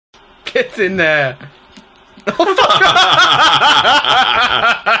Get in there.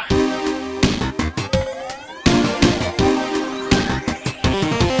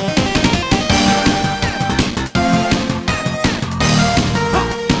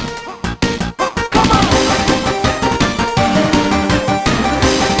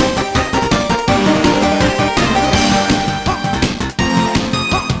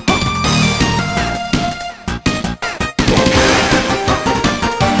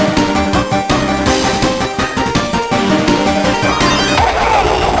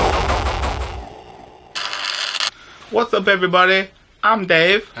 What's up, everybody? I'm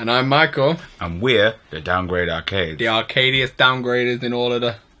Dave. And I'm Michael. And we're the Downgrade Arcades. The arcadiest downgraders in all of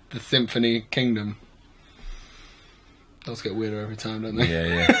the Symphony Kingdom. Those get weirder every time, don't they?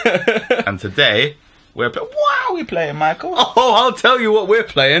 Yeah. And today, what are we playing, Michael? Oh, I'll tell you what we're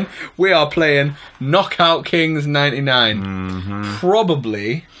playing. We are playing Knockout Kings 99. Mm-hmm.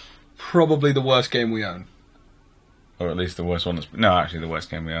 Probably the worst game we own. Or at least the worst one that's... No, actually the worst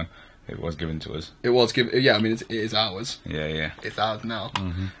game we own. It was given to us. It was given... Yeah, I mean, it is ours. Yeah. It's ours now.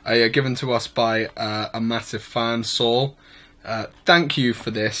 Mm-hmm. Given to us by a massive fan, Saul. Thank you for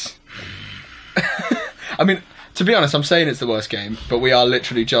this. I mean, to be honest, I'm saying it's the worst game, but we are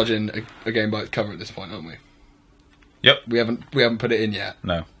literally judging a game by its cover at this point, aren't we? Yep. We haven't put it in yet.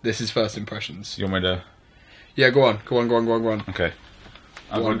 No. This is first impressions. You want me to... Yeah, go on. Okay.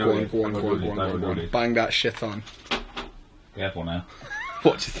 Go on. Bang that shit on. Careful now.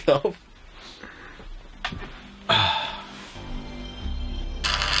 Watch yourself. I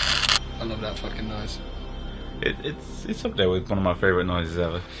love that fucking noise. It's up there with one of my favourite noises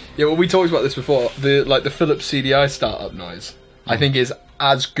ever. Yeah, well, we talked about this before. The Philips CDI startup noise, I think, is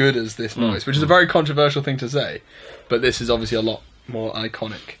as good as this noise, which is a very controversial thing to say, but this is obviously a lot more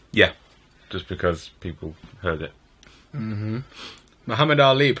iconic. Yeah, just because people heard it. Mm-hmm. Muhammad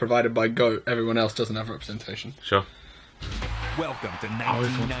Ali, provided by GOAT. Everyone else doesn't have representation. Sure. Welcome to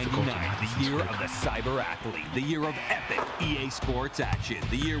 1999, the year of the cyber athlete, the year of epic EA Sports action,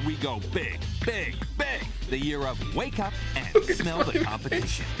 the year we go big, the year of wake up and smell the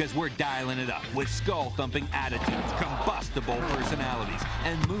competition, because we're dialing it up with skull-thumping attitudes, combustible personalities,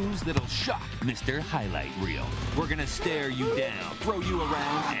 and moves that'll shock Mr. Highlight Reel. We're gonna stare you down, throw you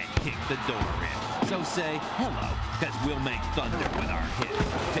around, and kick the door in. So say hello, because we'll make thunder with our hits.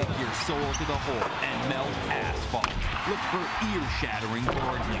 Take your soul to the hole and melt asphalt. Look for ear-shattering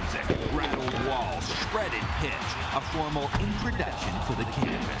board music, rattled walls, shredded pitch, a formal introduction to the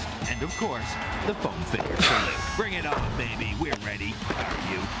canvas, and of course, the foam figure salute. Bring it on, baby. We're ready. Are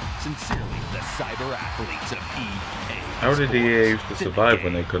you? Sincerely, the cyber athletes of EA. How did EA used to survive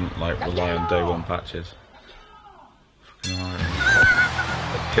when they couldn't rely on day one patches?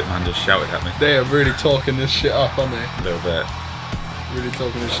 Hitman just shouted at me. They are really talking this shit up, aren't they? A little bit. Really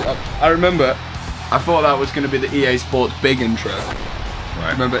talking this shit up. I remember, I thought that was going to be the EA Sports Big intro.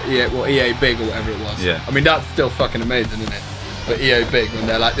 Right. Remember EA Big or whatever it was? Yeah. I mean, that's still fucking amazing, isn't it? But EA Big, when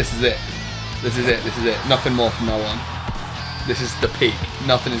they're like, this is it. Nothing more from now on. This is the peak.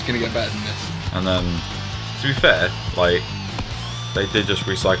 Nothing is going to get better than this. And then, to be fair, they did just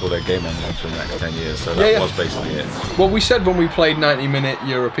recycle their game engines for the next 10 years, so that was basically it. Well, we said when we played 90-minute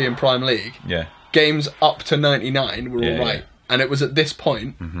European Prime League, games up to 99 were alright. Yeah. And it was at this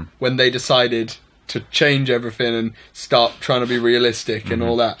point when they decided to change everything and start trying to be realistic and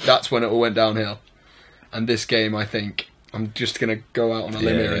all that. That's when it all went downhill. And this game, I think, I'm just going to go out on a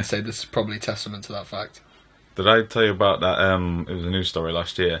limb here and say this is probably testament to that fact. Did I tell you about that? It was a news story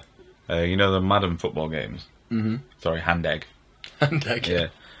last year. You know the Madden football games? Mm-hmm. Sorry, Hand Egg. Hand Egg. Yeah.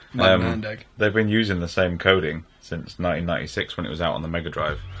 Hand Egg. They've been using the same coding since 1996 when it was out on the Mega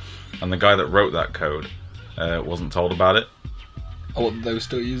Drive. And the guy that wrote that code wasn't told about it. Oh, they were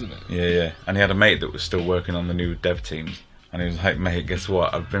still using it? Yeah. And he had a mate that was still working on the new dev teams. And he was like, mate, guess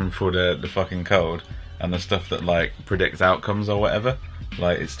what? I've been through the fucking code and the stuff that, predicts outcomes or whatever.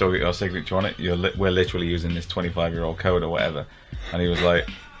 It's still got your signature on it. We're literally using this 25-year-old code or whatever. And he was like,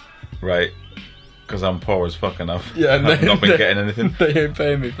 right, because I'm poor as fuck enough. Yeah, I've not been getting anything. They ain't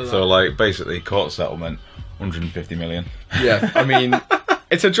paying me for that. So, basically, court settlement, 150 million. Yeah, I mean,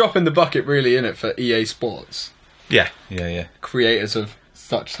 it's a drop in the bucket, really, innit, for EA Sports. Yeah. Creators of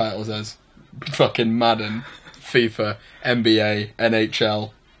such titles as fucking Madden, FIFA, NBA,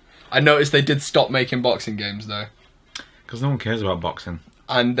 NHL. I noticed they did stop making boxing games, though. Because no one cares about boxing.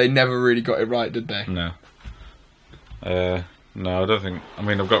 And they never really got it right, did they? No. No, I don't think... I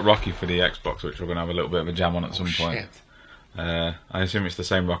mean, I've got Rocky for the Xbox, which we're going to have a little bit of a jam on at some point. Shit. I assume it's the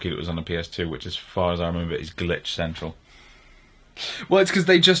same Rocky that was on the PS2, which, as far as I remember, is glitch central. Well, it's because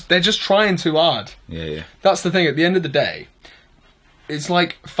they're just trying too hard. Yeah. That's the thing. At the end of the day, it's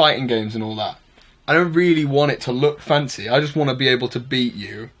like fighting games and all that. I don't really want it to look fancy. I just want to be able to beat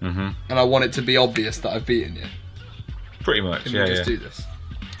you, and I want it to be obvious that I've beaten you. Pretty much, Can yeah. we just do this?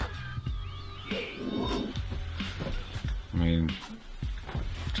 I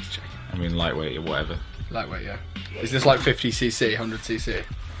mean, lightweight or whatever. Lightweight, yeah. Is this like 50cc, 100cc?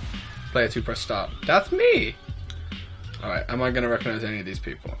 Player 2, press start. That's me! Alright, am I going to recognise any of these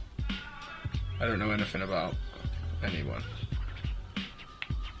people? I don't know anything about anyone.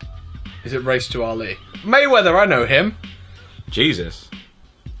 Is it Race to Ali? Mayweather, I know him! Jesus.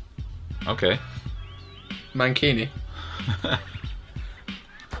 Okay. Mankini.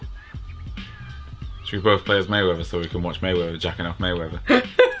 Should we both play as Mayweather so we can watch Mayweather jacking off Mayweather?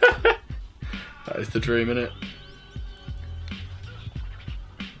 That is the dream, innit?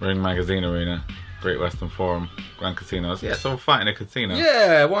 Ring Magazine Arena, Great Western Forum, Grand Casinos. Yeah, so we'll fight in a casino.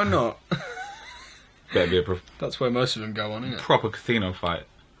 Yeah, why not? Better be a That's where most of them go on, isn't it? proper casino fight.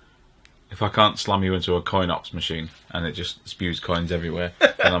 If I can't slam you into a coin ops machine and it just spews coins everywhere,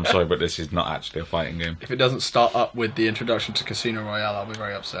 then I'm sorry, but this is not actually a fighting game. If it doesn't start up with the introduction to Casino Royale, I'll be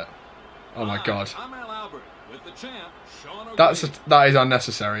very upset. Oh my god. That is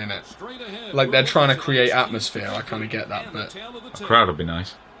unnecessary, isn't it? Like, they're trying to create atmosphere, I kind of get that, but... A crowd would be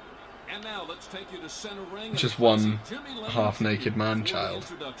nice. Just one half-naked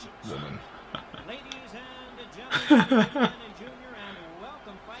man-child. Woman.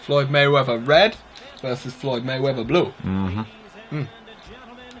 Floyd Mayweather red versus Floyd Mayweather blue.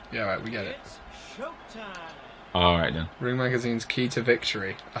 Yeah, right, we get it. Alright then. Ring Magazine's key to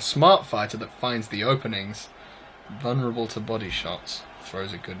victory. A smart fighter that finds the openings. Vulnerable to body shots.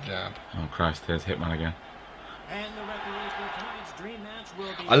 Throws a good jab. Oh Christ, there's Hitman again.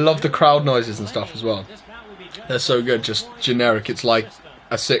 I love the crowd noises and stuff as well. They're so good, just generic. It's like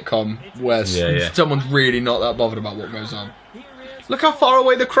a sitcom where someone's really not that bothered about what goes on. Look how far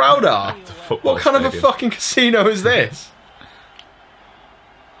away the crowd are. What kind of a fucking casino is this?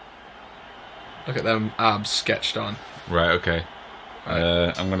 Look at them abs sketched on. Right, okay.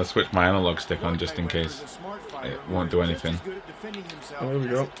 I'm going to switch my analog stick on just in case it won't do anything. Oh, there we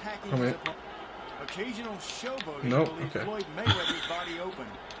go. Come here. No, okay.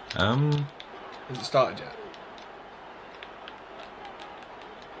 Has it started yet?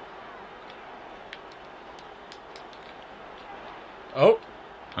 Oh.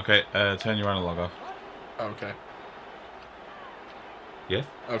 Okay, turn your analog off. Okay. Yes?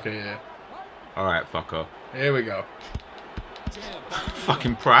 Okay, yeah. Alright, fuck off. Here we go.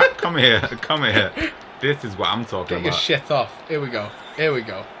 Fucking prat, come here, come here. This is what I'm talking about. Get your shit off. Here we go. Here we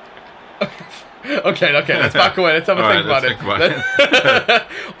go. Okay, let's back away. Let's have a think about it.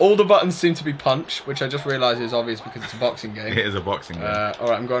 All the buttons seem to be punch, which I just realised is obvious because it's a boxing game. It is a boxing game.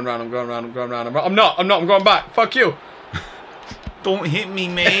 Alright, I'm going round, I'm not, I'm going back. Fuck you. Don't hit me,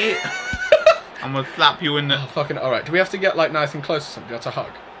 mate. I'm gonna slap you in the... Oh, fucking, alright. Do we have to get like nice and close or something? Do you have to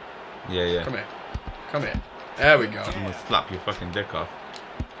hug? Yeah. Come here. Come here. There we go. I'm gonna slap your fucking dick off.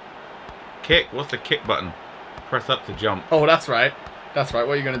 Kick? What's the kick button? Press up to jump. Oh, that's right. That's right.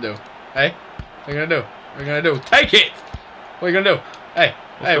 What are you gonna do? Hey? What are you gonna do? What are you gonna do? Take it! What are you gonna do? Hey!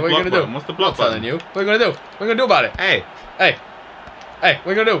 Hey, what are you gonna do? What's the block button? I'm telling you. What are you gonna do? What are you gonna do about it? Hey! Hey! Hey, what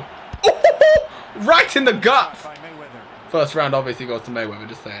are you gonna do? Oh, right in the gut! First round obviously goes to Mayweather,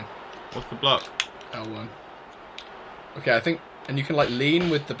 just saying. What's the block? L1. Okay, I think... And you can like lean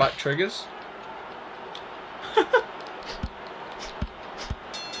with the back triggers.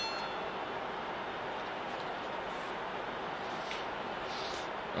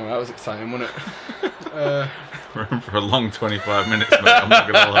 Oh, that was exciting, wasn't it? We're in for a long 25 minutes, mate. I'm not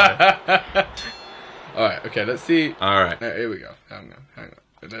gonna lie. Alright, okay, let's see. Alright. Here we go. Hang on.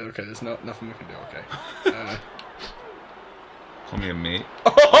 Okay, there's nothing we can do, okay. Come here, mate.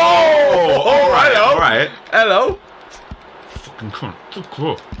 Oh! Alright, alright. Hello. Fucking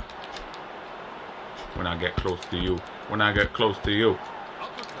cunt. When I get close to you. When I get close to you.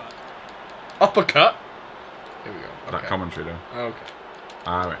 Uppercut. Here we go. Okay. That commentary, though. Okay.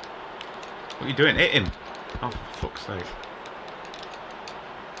 Alright. What are you doing? Hit him. Oh, for fuck's sake.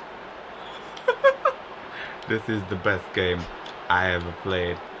 This is the best game I ever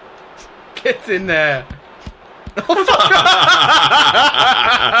played. Get in there.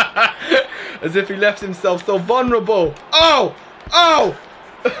 As if he left himself so vulnerable. Oh! Oh!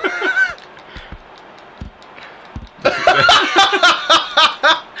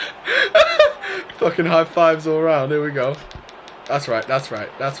 Fucking high fives all around. Here we go. That's right. That's right.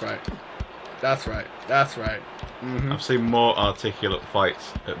 That's right. That's right. That's right. Mm-hmm. I've seen more articulate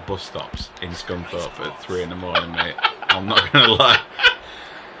fights at bus stops in Scunthorpe at 3 in the morning, mate. I'm not gonna lie.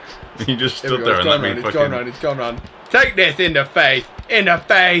 You just stood there and let me fucking... It's going round. Take this in the face. In the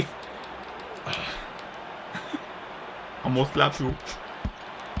face. I'm gonna slap you.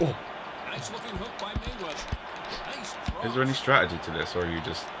 Oh. Nice looking hook by Mayweather. Nice cross. Is there any strategy to this, or are you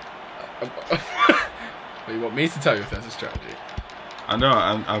just... Well, you want me to tell you if there's a strategy? I know,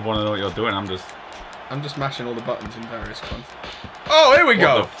 I want to know what you're doing. I'm just mashing all the buttons in various ones. Oh, here we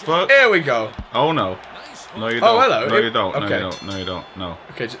go. What the fuck? Here we go. Oh no. No, you don't. Oh, hello. No, you don't. Okay. No, you don't. No, you don't. No.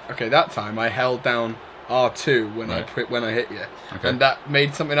 Okay. That time I held down R2 when I hit you, and that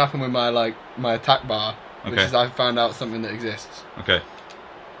made something happen with my attack bar, which is I found out something that exists. Okay.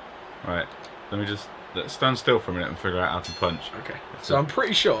 Right. Let's stand still for a minute and figure out how to punch. Okay. So I'm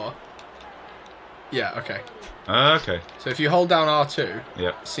pretty sure. Yeah. Okay. Okay. So if you hold down R2,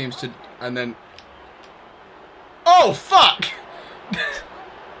 yep. Seems to, and then. Oh fuck!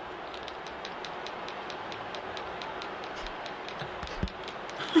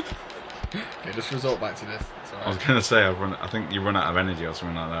 Okay, just resort back to this. Right. I was gonna say I think you run out of energy or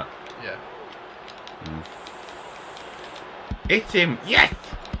something like that. Yeah. Hit him! Yes!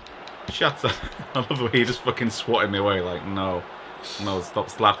 Shut up! I love the way he just fucking swatted me away. Like no, stop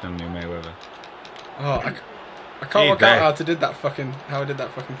slapping me, Mayweather. Oh, I can't work out how I did that fucking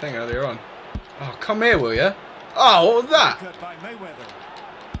thing earlier on. Oh, come here, will ya? Oh, what was that?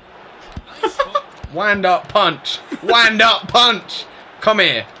 Wind up punch. Wind up punch. Come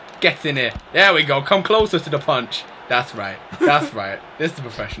here. Get in here. There we go. Come closer to the punch. That's right. That's right. This is the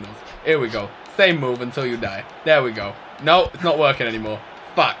professionals. Here we go. Same move until you die. There we go. No, it's not working anymore.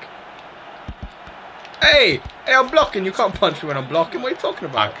 Fuck. Hey, I'm blocking. You can't punch me when I'm blocking. What are you talking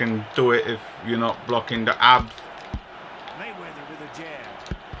about? I can do it if you're not blocking the abs. Mayweather with a jab.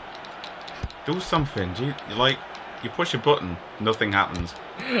 Do something. You push a button, nothing happens.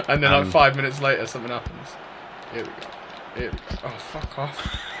 And then like 5 minutes later, something happens. Here we go. Here we go. Oh, fuck off.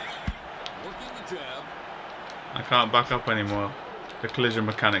 Working the jab. I can't back up anymore. The collision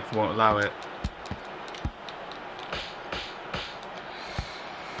mechanics won't allow it.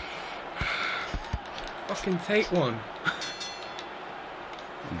 Fucking take one.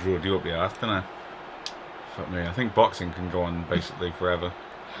 I drew you up your ass, didn't I? Fuck me. I think boxing can go on basically forever.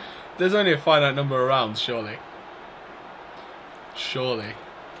 There's only a finite number of rounds, surely. Surely.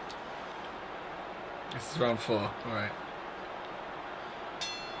 This is round 4. Alright.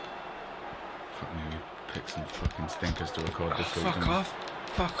 Fuck me, we pick some fucking stinkers to record this week. Fuck off.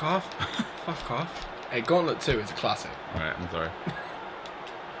 Fuck off. Fuck off. Hey, Gauntlet 2 is a classic. Alright, I'm sorry.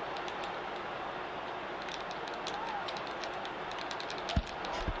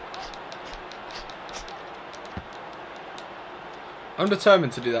 I'm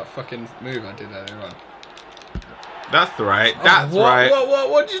determined to do that fucking move I did earlier on. That's right. That's right.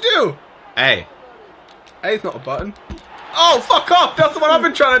 What'd you do? A. A's not a button. Oh, fuck off! That's the one I've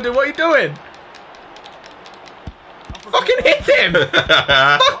been trying to do. What are you doing? Fucking hit him!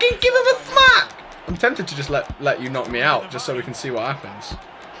 Fucking give him a smack! I'm tempted to just let you knock me out, just so we can see what happens.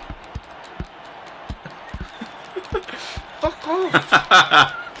 Fuck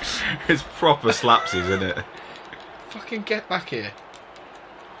off! It's proper slapsies, isn't it? Fucking get back here.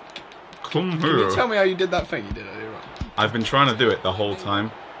 Come Can here. you tell me how you did that thing you did earlier on? I've been trying to do it the whole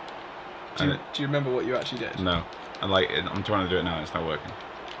time. Do you remember what you actually did? No. I'm trying to do it now, it's not working.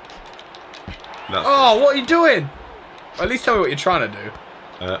 Oh, what are you doing? Or at least tell me what you're trying to do.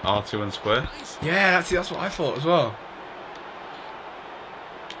 R2 and square. Yeah, that's what I thought as well.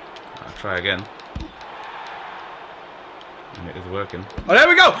 I'll try again. And it is working. Oh, there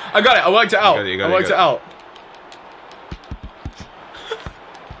we go! I got it, I worked it out. I worked it out.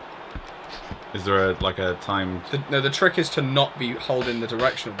 Is there a time? No, the trick is to not be holding the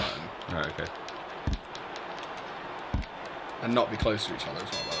directional button. Right, okay. And not be close to each other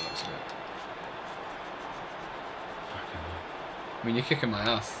as well, by the looks of it. I mean, you're kicking my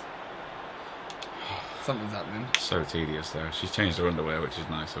ass. Something's happening. So tedious, though. She's changed her underwear, which is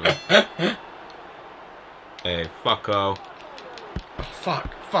nice of her. Hey, fucko. Oh,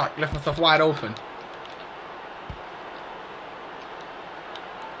 fuck. Left myself wide open.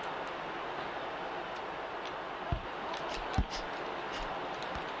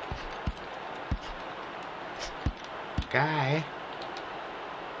 Guy.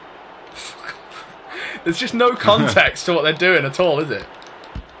 There's just no context to what they're doing at all, is it?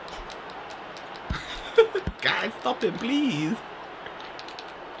 Guy, stop it, please.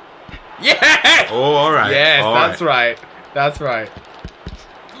 Yeah! Oh, alright. Yes, that's right. That's right.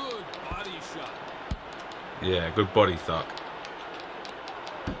 Good body shot. Yeah, good body suck.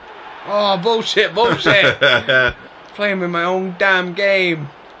 Oh, bullshit. Playing with my own damn game.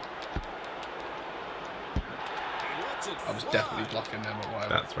 I was definitely blocking them, but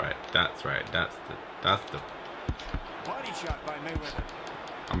whatever. That's right. That's the. Body shot by Mayweather.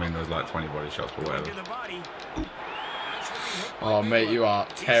 I mean, there's like 20 body shots, but whatever. Oh, mate, you are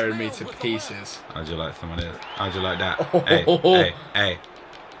tearing me to pieces. How'd you like some of this? How'd you like that? Oh. Hey.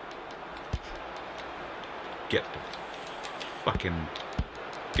 Get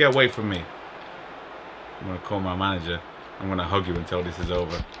away from me. I'm gonna call my manager. I'm gonna hug you until this is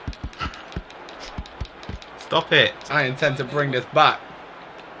over. Stop it. I intend to bring this back.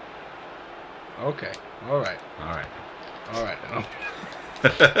 Okay. Alright. I'm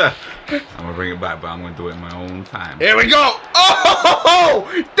gonna bring it back, but I'm gonna do it in my own time. Here we go! Oh!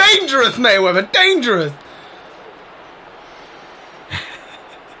 Dangerous, Mayweather! Dangerous!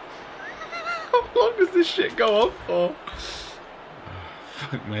 How long does this shit go on for?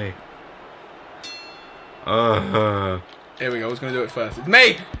 Fuck me. Here we go. Who's gonna do it first? It's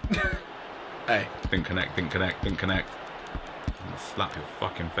me! Hey. Didn't connect. I'm gonna slap your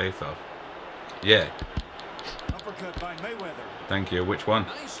fucking face off. Yeah. Uppercut by Mayweather. Thank you. Which one?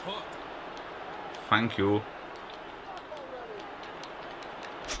 Nice hook. Thank you.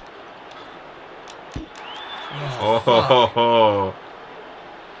 Oh.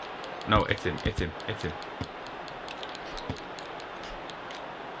 No, hit him.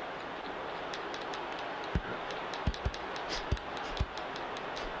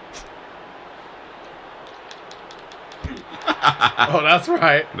 Oh, that's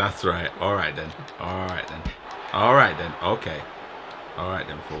right. That's right. All right then. Okay. All right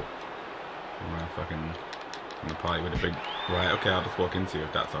then, fool. I'm gonna party with a big. Right. Okay, I'll just walk into you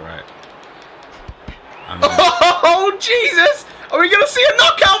if that's all right. Oh Jesus! Are we gonna see a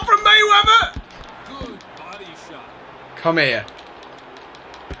knockout from Mayweather? Good body shot. Come here.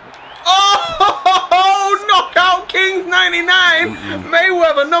 Oh! Knockout Kings 99.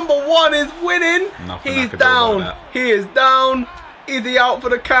 Mayweather #1 is winning. He's down. He is down. Is he out for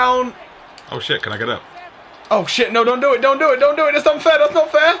the count? Oh shit! Can I get up? Oh shit! No! Don't do it! That's unfair. That's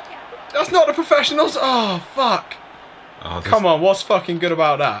not fair. That's not the professionals. Oh fuck! Oh, come on! What's fucking good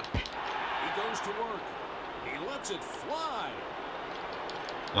about that? He goes to work. He lets it fly.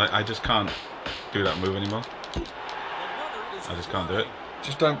 Like I just can't do that move anymore. I just can't do it.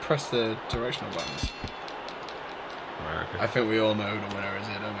 Just don't press the directional buttons. Right, okay. I think we all know who the winner is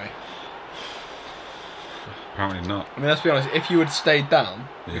here, don't we? Apparently not. I mean, let's be honest. If you had stayed down,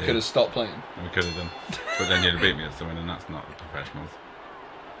 we could have stopped playing. We could have done. But then you'd have beat me at something, and that's not the professionals.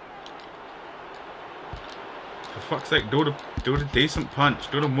 For fuck's sake, do the decent punch.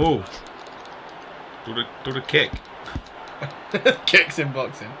 Do the move. Do the kick. Kicks in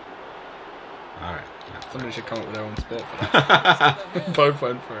boxing. All right. Somebody should come up with their own sport for that. Both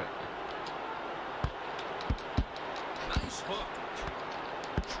went for it. Nice hook.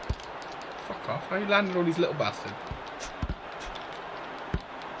 Fuck off. How you landed all these little bastards?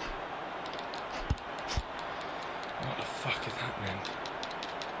 What the fuck is happening?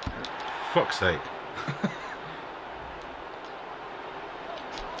 Fuck's sake.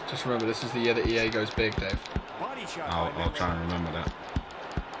 Just remember, this is the year that EA goes big, Dave. I'll try and remember that.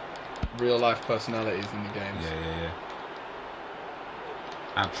 Real life personalities in the games. Yeah.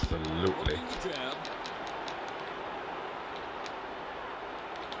 Absolutely.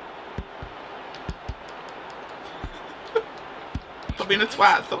 Stop being a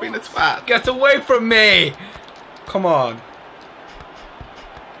twat. Get away from me! Come on.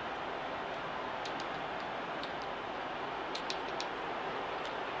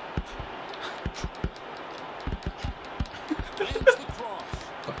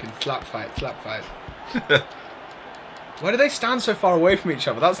 Fucking slap fight. Why do they stand so far away from each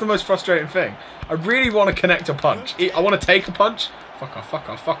other? That's the most frustrating thing. I really want to connect a punch. I want to take a punch. Fuck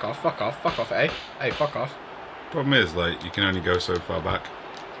off, eh? Hey, fuck off. Problem is, like, you can only go so far back.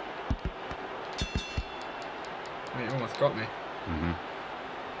 You almost got me.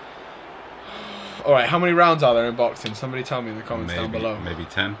 Alright, how many rounds are there in boxing? Somebody tell me in the comments down below. Maybe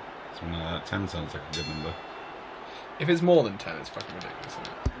 10. Something like that. 10 sounds like a good number. If it's more than 10, it's fucking ridiculous, isn't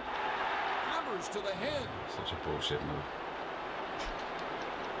it? Hammers to the head. Such a bullshit move.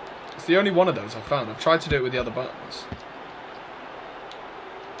 It's the only one of those I've found. I've tried to do it with the other buttons.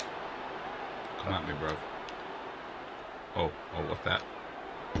 Come at me, bro. Oh, what's that?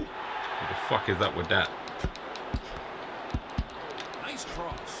 What the fuck is up with that? Nice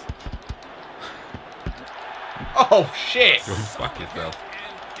cross. Oh, shit! Go fuck yourself.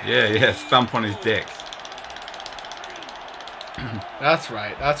 Yeah, stamp on his dick. That's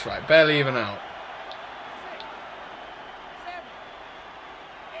right. Barely even out.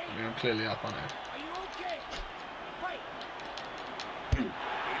 I mean, I'm clearly up on it. Are you okay? Fight. He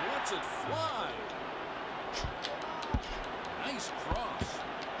lets it fly. Nice cross.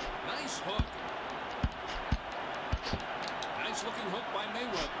 Nice hook. Nice looking hook by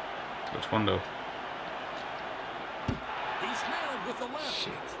Mayweather. Which one though? He's nailed with the left.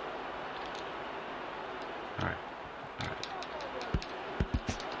 Shit. Alright. Alright.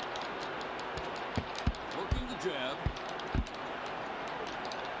 Working the jab.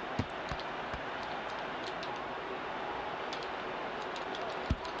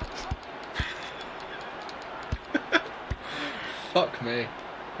 Fuck me. You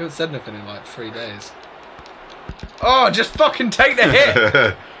haven't said nothing in like 3 days. Oh, just fucking take the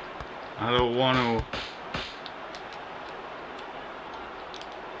hit! I don't want to.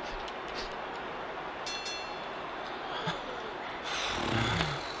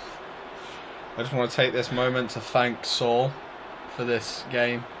 I just want to take this moment to thank Saul for this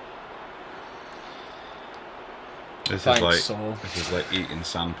game. This Thanks, Saul. This is like eating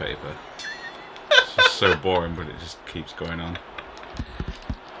sandpaper. It's just so boring, but it just keeps going on.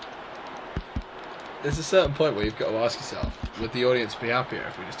 There's a certain point where you've got to ask yourself, would the audience be happier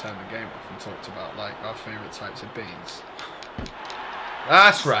if we just turned the game off and talked about like our favourite types of beans?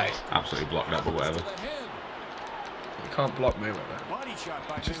 That's right. Absolutely blocked up or whatever. You can't block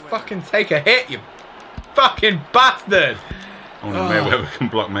Mayweather. Just fucking take a hit, you fucking bastard! Only Mayweather can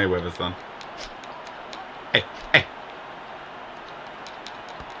block Mayweather's son. Hey, hey.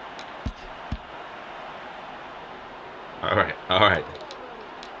 Alright, alright.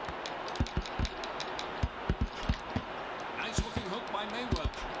 Nice looking hook by Mayweather.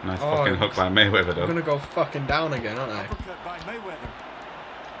 Nice fucking hook by Mayweather though. I'm gonna go fucking down again, aren't I? Uppercut by Mayweather.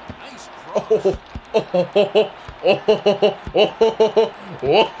 Nice Oh, oh, oh, oh, oh, oh, oh,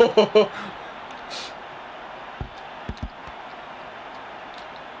 oh, oh.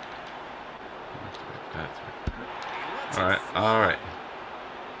 Alright, alright.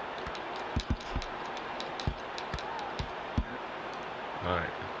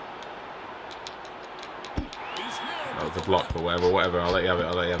 Alright. That was a block, but whatever, I'll let you have it,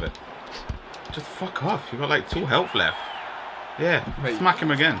 I'll let you have it. Just fuck off, you got like 2 health left. Yeah, smack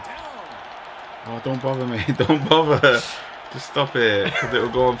him again. Oh, don't bother me, don't bother. Just stop it, because it'll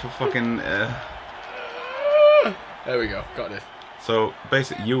go on for fucking... There we go, got this. So,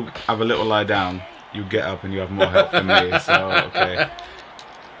 basically, you have a little lie down, you get up and you have more health than me, so, okay.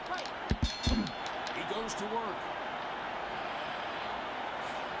 He goes to work.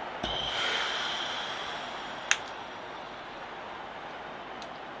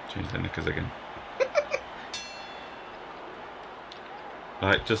 Change the knickers again.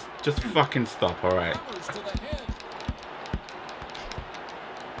 Like, just fucking stop, alright.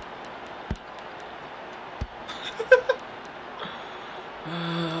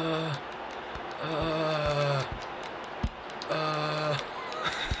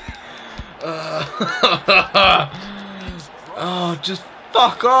 Oh, just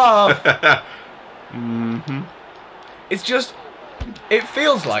fuck off! It's just, it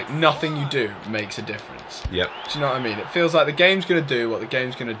feels like nothing you do makes a difference. Yep. Do you know what I mean? It feels like the game's going to do what the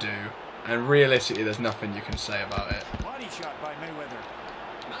game's going to do, and realistically there's nothing you can say about it. Body shot by Mayweather.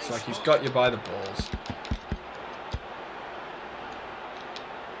 It's like he's got you by the balls.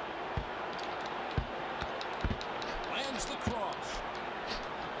 Lands the cross.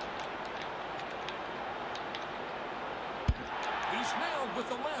 He's nailed with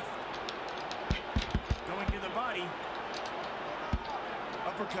the left. Going to the body.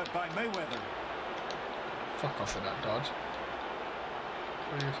 Uppercut by Mayweather. Fuck off with that dodge.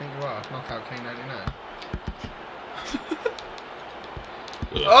 What do you think you are? Knockout King 99.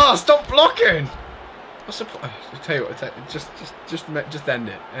 Oh, stop blocking! What's the point? I'll tell you what, just end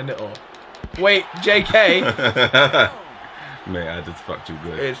it. End it all. Wait, JK! Mate, I just fucked you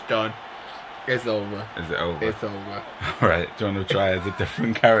good. It's done. It's over. Is it over? It's over. Alright, do you want to try as the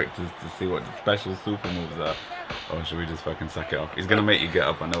different characters to see what the special super moves are? Or should we just fucking suck it off? He's gonna make you get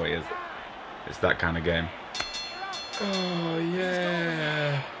up, I know he is. It's that kind of game. Oh,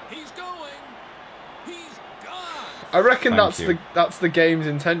 yeah. He's going. He's gone. I reckon Thank that's the game's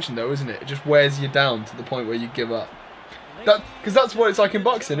intention, though, isn't it? It just wears you down to the point where you give up. Because that's what it's like in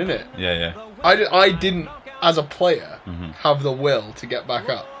boxing, isn't it? Yeah, yeah. I didn't, as a player, have the will to get back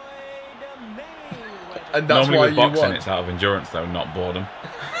up. And that's Normally why with boxing, won. it's out of endurance, though, not boredom.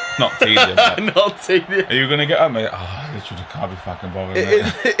 Not tedium. Not tedious. Are you gonna get up, mate? Oh, I literally can't be fucking bothered.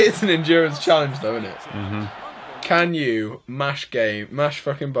 It's an endurance challenge, though, isn't it? Can you mash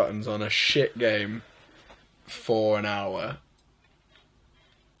fucking buttons on a shit game for an hour?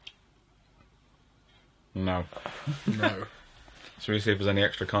 No. No. Should we see if there's any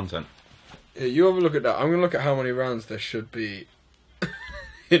extra content? Yeah, you have a look at that. I'm gonna look at how many rounds there should be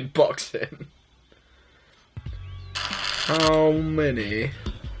in boxing. How many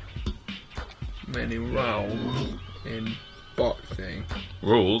rounds in box thing.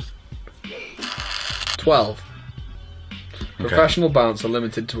 Rules? 12. Professional bouts are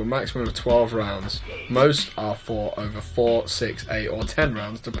limited to a maximum of 12 rounds. Most are for over 4, 6, 8 or 10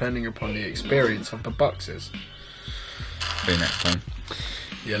 rounds depending upon the experience of the boxers. See you next time.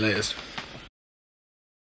 Yeah, latest.